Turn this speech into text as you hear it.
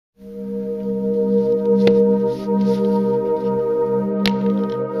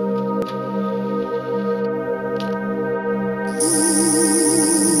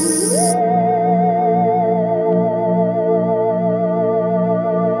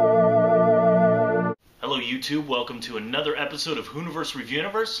YouTube? Welcome to another episode of Whoniverse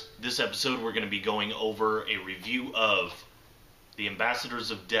Reviewniverse. This episode we're going to be going over a review of The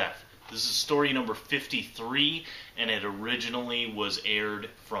Ambassadors of Death. This is story number 53, and it originally was aired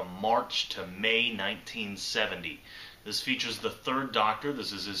from March to May 1970. This features the Third Doctor.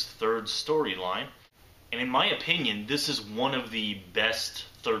 This is his third storyline. And in my opinion, this is one of the best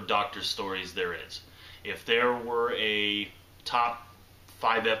Third Doctor stories there is. If there were a top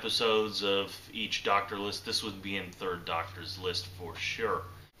 5 episodes of each Doctor list, this would be in Third Doctor's list for sure.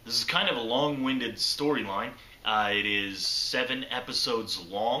 This is kind of a long-winded storyline. It is 7 episodes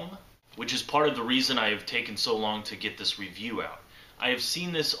long, which is part of the reason I have taken so long to get this review out. I have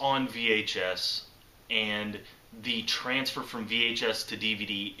seen this on VHS, and the transfer from VHS to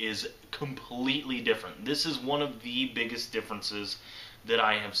DVD is completely different. This is one of the biggest differences that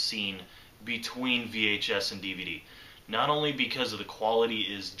I have seen between VHS and DVD. Not only because of the quality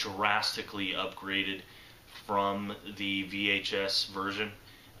is drastically upgraded from the VHS version,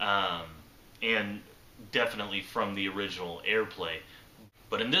 and definitely from the original airplay,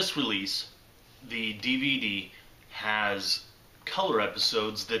 but in this release, the DVD has color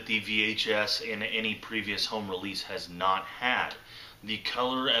episodes that the VHS and any previous home release has not had. The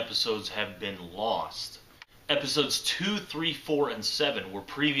color episodes have been lost. Episodes 2, 3, 4, and 7 were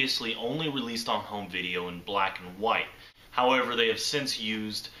previously only released on home video in black and white. However, they have since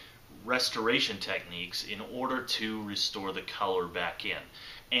used restoration techniques in order to restore the color back in.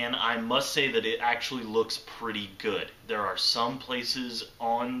 And I must say that it actually looks pretty good. There are some places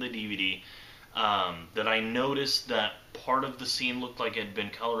on the DVD that I noticed that part of the scene looked like it had been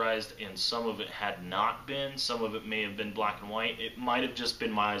colorized and some of it had not been. Some of it may have been black and white. It might have just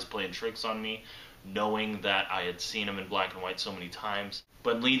been my eyes playing tricks on me, knowing that I had seen them in black and white so many times.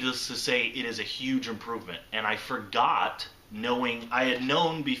 But needless to say, it is a huge improvement. And I forgot, I had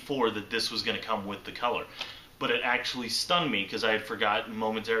known before that this was going to come with the color. But it actually stunned me because I had forgotten,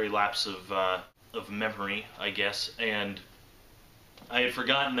 momentary lapse of memory, I guess. And I had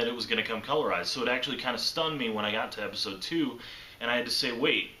forgotten that it was going to come colorized. So it actually kind of stunned me when I got to episode 2. And I had to say,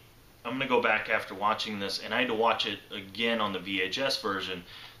 wait, I'm going to go back after watching this. And I had to watch it again on the VHS version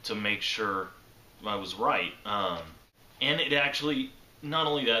to make sure I was right. And it actually, not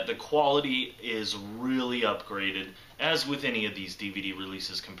only that, the quality is really upgraded, as with any of these DVD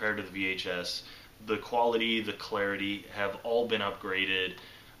releases compared to the VHS. The quality, the clarity have all been upgraded,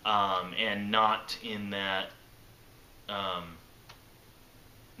 and not in that,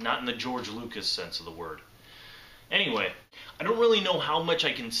 not in the George Lucas sense of the word. Anyway, I don't really know how much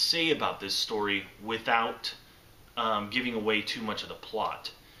I can say about this story without giving away too much of the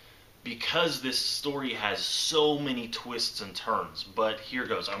plot, because this story has so many twists and turns. But here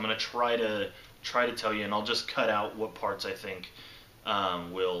goes. I'm going to try to tell you, and I'll just cut out what parts I think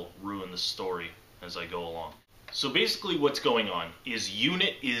will ruin the story as I go along. So basically what's going on is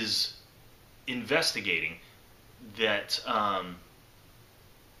UNIT is investigating that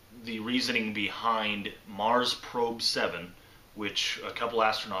the reasoning behind Mars Probe 7, which a couple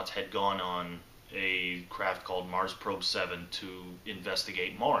astronauts had gone on a craft called Mars Probe 7 to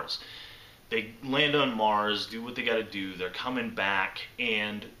investigate Mars. They land on Mars, do what they got to do, they're coming back,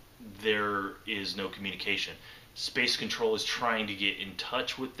 and there is no communication. Space Control is trying to get in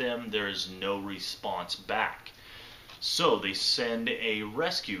touch with them. There is no response back. So they send a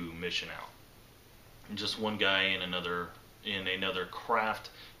rescue mission out. And just one guy in another craft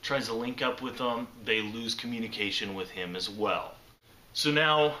tries to link up with them. They lose communication with him as well. So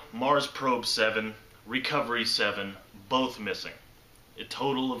now Mars Probe 7, Recovery 7, both missing. A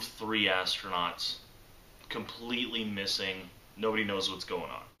total of 3 astronauts completely missing. Nobody knows what's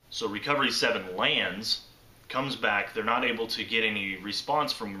going on. So Recovery 7 lands, comes back. They're not able to get any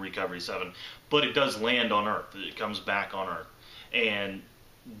response from Recovery 7, but it does land on Earth. It comes back on Earth. And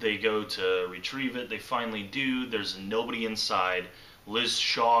they go to retrieve it. They finally do. There's nobody inside. Liz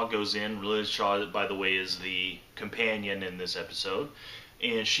Shaw goes in. Liz Shaw, by the way, is the companion in this episode.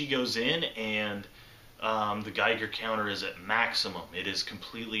 And she goes in, and the Geiger counter is at maximum. It is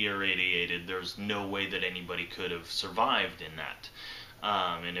completely irradiated. There's no way that anybody could have survived in that.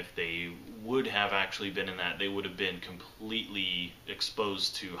 And if they would have actually been in that, they would have been completely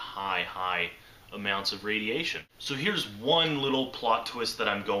exposed to high amounts of radiation. So here's one little plot twist that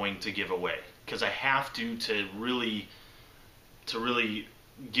I'm going to give away, because I have to really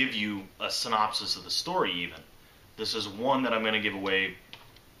give you a synopsis of the story even. This is one that I'm going to give away.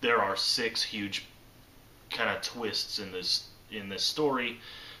 There are 6 huge kind of twists in this story,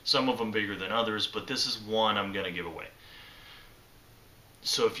 some of them bigger than others, but this is one I'm going to give away.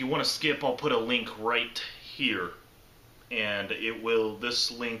 So if you want to skip, I'll put a link right here, and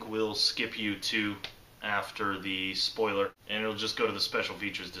this link will skip you to after the spoiler, and it'll just go to the special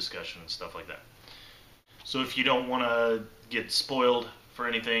features discussion and stuff like that. So if you don't want to get spoiled for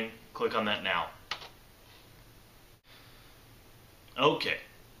anything, click on that now. Okay,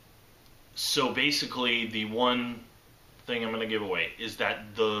 so basically the one thing I'm going to give away is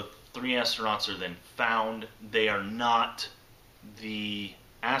that the 3 astronauts are then found. They are not the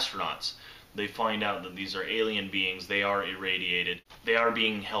astronauts. They find out that these are alien beings. They are irradiated. They are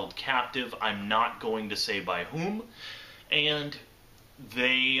being held captive. I'm not going to say by whom. And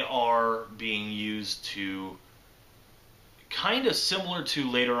they are being used to, kind of similar to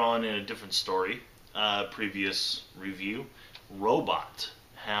later on in a different story, previous review, Robot.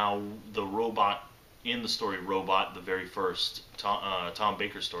 How the robot in the story Robot, the very first Tom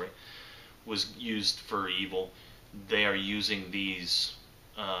Baker story, was used for evil. They are using these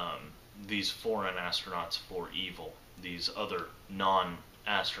foreign astronauts for evil. These other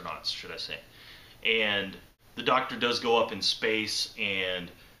non-astronauts, should I say. And the Doctor does go up in space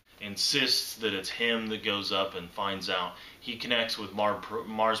and insists that it's him that goes up and finds out. He connects with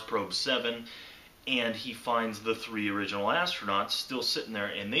Mars Probe 7, and he finds the 3 original astronauts still sitting there,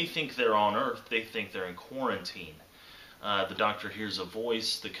 and they think they're on Earth. They think they're in quarantine. The Doctor hears a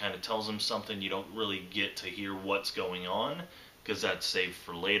voice that kind of tells him something. You don't really get to hear what's going on, because that's saved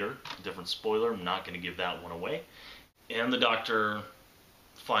for later. Different spoiler, I'm not going to give that one away. And the Doctor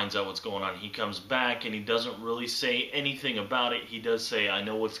finds out what's going on. He comes back, and he doesn't really say anything about it. He does say, I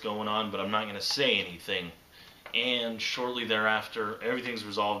know what's going on, but I'm not going to say anything. And shortly thereafter, everything's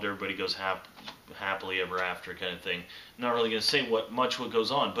resolved. Everybody goes happily ever after kind of thing. Not really going to say much what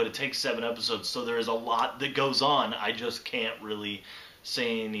goes on, but it takes 7 episodes, so there is a lot that goes on. I just can't really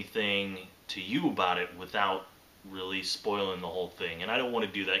say anything to you about it without really spoiling the whole thing. And I don't want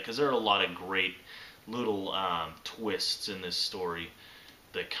to do that because there are a lot of great little twists in this story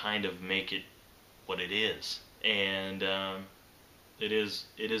that kind of make it what it is. And it is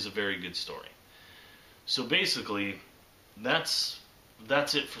a very good story. So basically, that's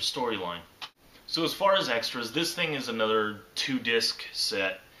it for storyline. So as far as extras, this thing is another 2-disc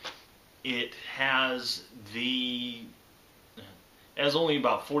set. It has only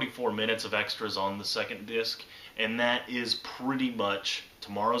about 44 minutes of extras on the second disc, and that is pretty much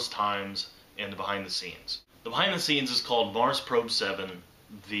Tomorrow's Times and the behind the scenes. The behind the scenes is called Mars Probe 7,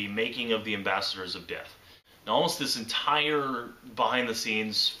 The Making of the Ambassadors of Death. Now almost this entire behind the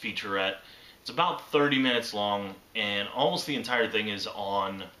scenes featurette, it's about 30 minutes long, and almost the entire thing is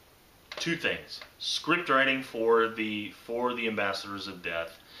on 2 things: script writing for the Ambassadors of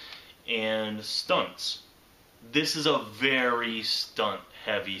Death, and stunts. This is a very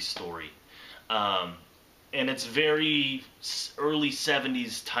stunt-heavy story, and it's very early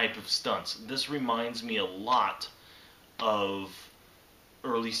 70s type of stunts. This reminds me a lot of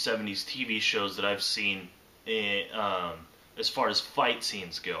early 70s TV shows that I've seen as far as fight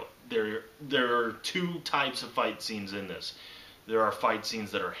scenes go. There are 2 types of fight scenes in this. There are fight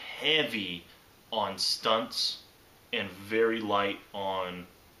scenes that are heavy on stunts and very light on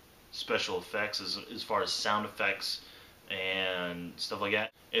special effects as far as sound effects and stuff like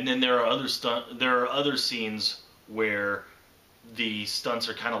that. And then there are other scenes where the stunts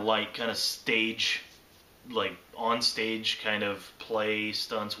are kind of light, kind of stage, like on stage kind of play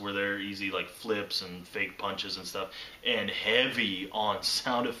stunts where they're easy, like flips and fake punches and stuff, and heavy on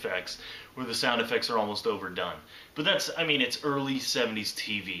sound effects where the sound effects are almost overdone. But it's early 70s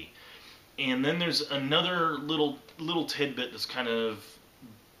TV. And then there's another little tidbit that's kind of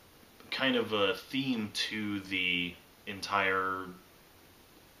a theme to the entire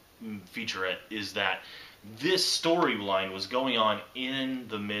featurette, is that this storyline was going on in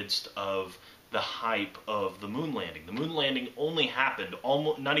the midst of the hype of the moon landing. The moon landing only happened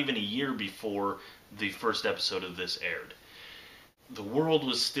almost not even a year before the first episode of this aired. The world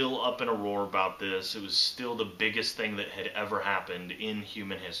was still up in a roar about this. It was still the biggest thing that had ever happened in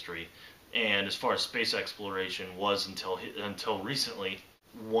human history. And as far as space exploration was until recently,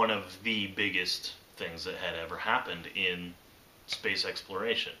 one of the biggest things that had ever happened in space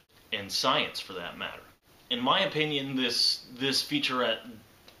exploration, and science for that matter. In my opinion, this featurette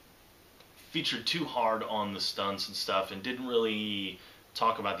featured too hard on the stunts and stuff, and didn't really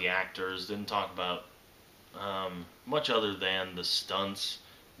talk about the actors, didn't talk about much other than the stunts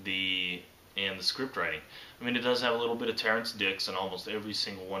and the script writing. I mean, it does have a little bit of Terrence Dicks, and almost every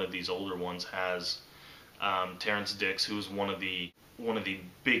single one of these older ones has Terrence Dicks, who is one of the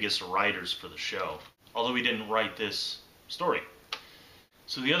biggest writers for the show, although he didn't write this story.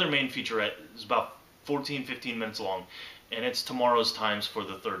 So the other main featurette is about 14-15 minutes long, and it's Tomorrow's Times for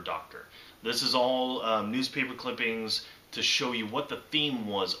the Third Doctor. This is all newspaper clippings, to show you what the theme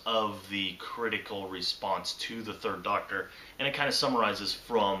was of the critical response to the Third Doctor, and it kind of summarizes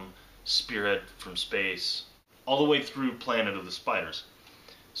from Spearhead from Space all the way through Planet of the Spiders.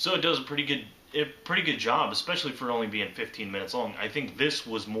 So it does a pretty good job, especially for only being 15 minutes long. I think this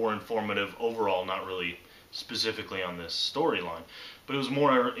was more informative overall, not really specifically on this storyline, but it was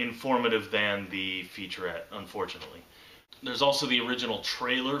more informative than the featurette, unfortunately. There's also the original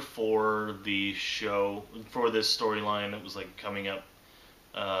trailer for the show, for this storyline that was like coming up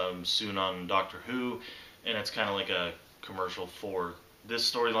soon on Doctor Who, and it's kind of like a commercial for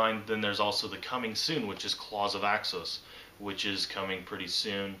this storyline. Then there's also the coming soon, which is Claws of Axos, which is coming pretty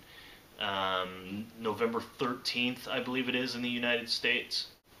soon. November 13th, I believe it is, in the United States,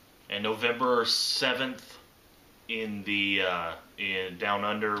 and November 7th in the in Down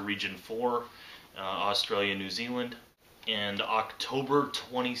Under Region 4, Australia, New Zealand, and October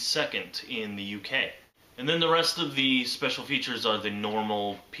 22nd in the UK. And then the rest of the special features are the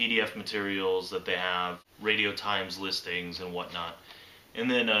normal PDF materials that they have, radio times listings and whatnot, and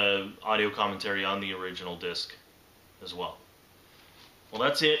then audio commentary on the original disc as well. Well,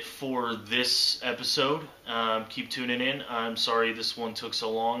 that's it for this episode. Keep tuning in. I'm sorry this one took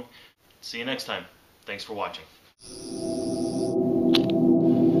so long. See you next time. Thanks for watching.